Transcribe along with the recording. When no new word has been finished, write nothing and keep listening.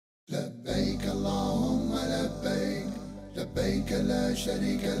لبيك اللهم لبيك لبيك لا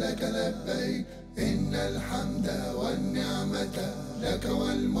شريك لك لبيك إن الحمد والنعمة لك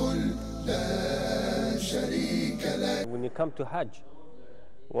والملك لا شريك لك. When you come to Hajj,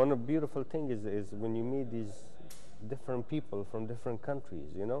 one of the beautiful things is when you meet these different people from different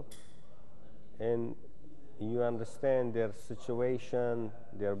countries, you know, and you understand their situation,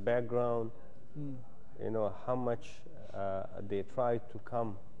 their background, you know, how much they try to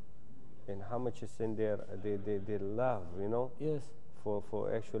come and how much is in their they love, you know, Yes.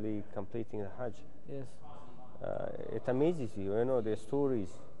 for actually completing the Hajj. Yes. It amazes you, you know, their stories.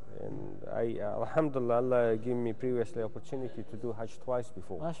 And Alhamdulillah, Allah gave me previously opportunity to do Hajj twice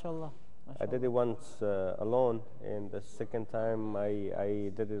before. MashaAllah. I did it once alone, and the second time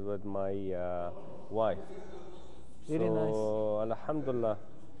I did it with my wife. Very nice. Alhamdulillah,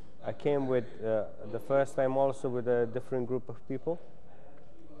 I came with the first time also with a different group of people.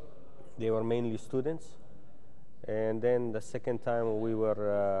 They were mainly students. And then the second time we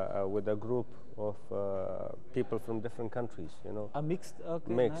were with a group of people from different countries, you know. A mixed,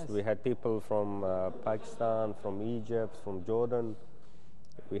 okay, Mixed. nice. We had people from Pakistan, from Egypt, from Jordan.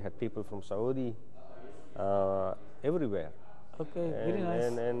 We had people from Saudi, everywhere. Okay, very nice.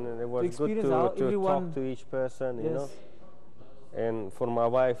 And it was good to talk to each person, you know. And for my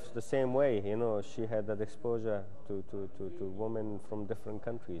wife, the same way, you know, she had that exposure to women from different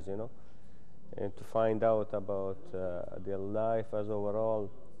countries, you know, and to find out about their life as overall,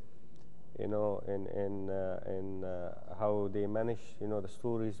 you know, and how they manage, you know, the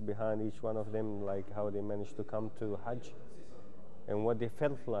stories behind each one of them, like how they managed to come to Hajj and what they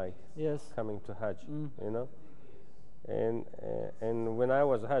felt like coming to Hajj, you know. And when I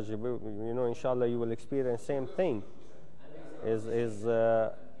was Hajj, you know, inshallah, you will experience same thing. Is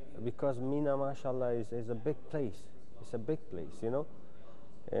because Mina, mashallah, is a big place. It's a big place, you know,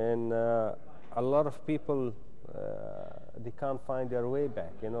 and a lot of people they can't find their way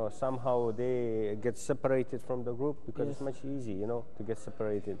back. You know, somehow they get separated from the group because it's much easier, you know, to get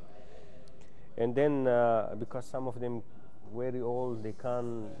separated. And then because some of them very old, they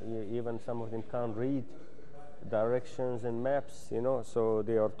can't, even some of them can't read directions and maps, you know, so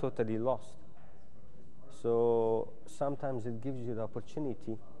they are totally lost. So sometimes it gives you the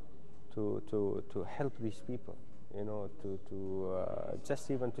opportunity to help these people, you know, to just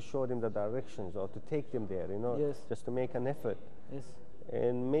even to show them the directions or to take them there, you know, just to make an effort.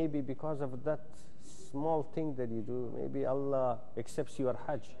 And maybe because of that small thing that you do, maybe Allah accepts your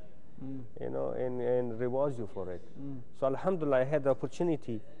Hajj, you know, and rewards you for it. So Alhamdulillah, I had the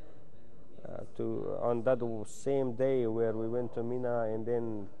opportunity on that same day where we went to Mina and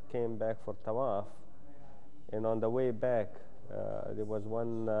then came back for Tawaf. And on the way back, there was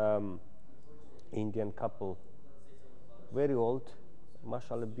one Indian couple, very old,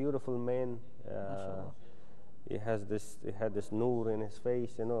 mashallah, beautiful man. He had this noor in his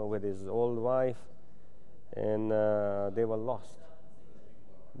face, you know, with his old wife, and they were lost.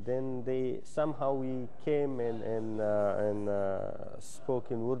 Then somehow we came and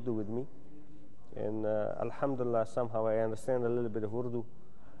spoke in Urdu with me, and Alhamdulillah, somehow I understand a little bit of Urdu.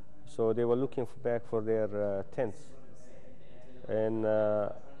 So they were looking back for their tents, and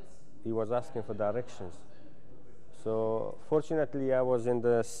he was asking for directions. So fortunately, I was in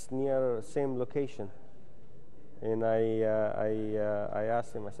the same location, and I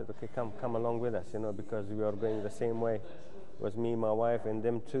asked him. I said, "Okay, come along with us, you know, because we are going the same way." It was me, my wife, and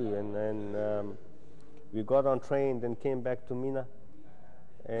them too. And we got on train, then came back to Mina,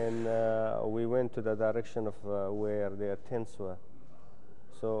 and we went to the direction of where their tents were.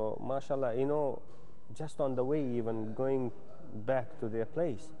 So, mashallah, you know, just on the way, even going back to their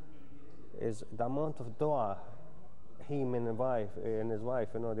place, is the amount of dua him and his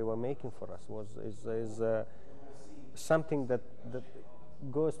wife, you know, they were making for us is something that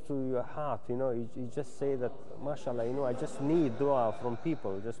goes to your heart, you know. You just say that, mashallah, you know, I just need dua from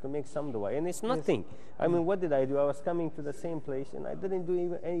people just to make some dua, and it's nothing. I mean, what did I do? I was coming to the same place, and I didn't do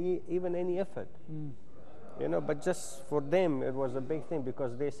even any effort. You know, but just for them, it was a big thing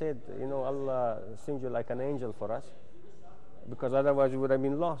because they said, you know, Allah sent you like an angel for us, because otherwise we would have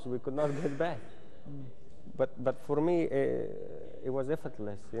been lost. We could not get back. But for me, it was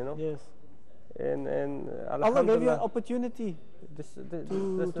effortless, you know. Yes. And Allah gave you an opportunity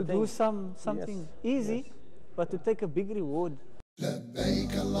to do something easy, but to take a big reward.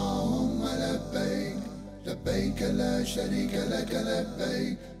 لبيك اللهم لبيك لبيك لا شريك لك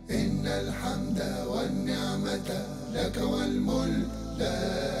لبيك إن الحمد والنعمة لك والملك لا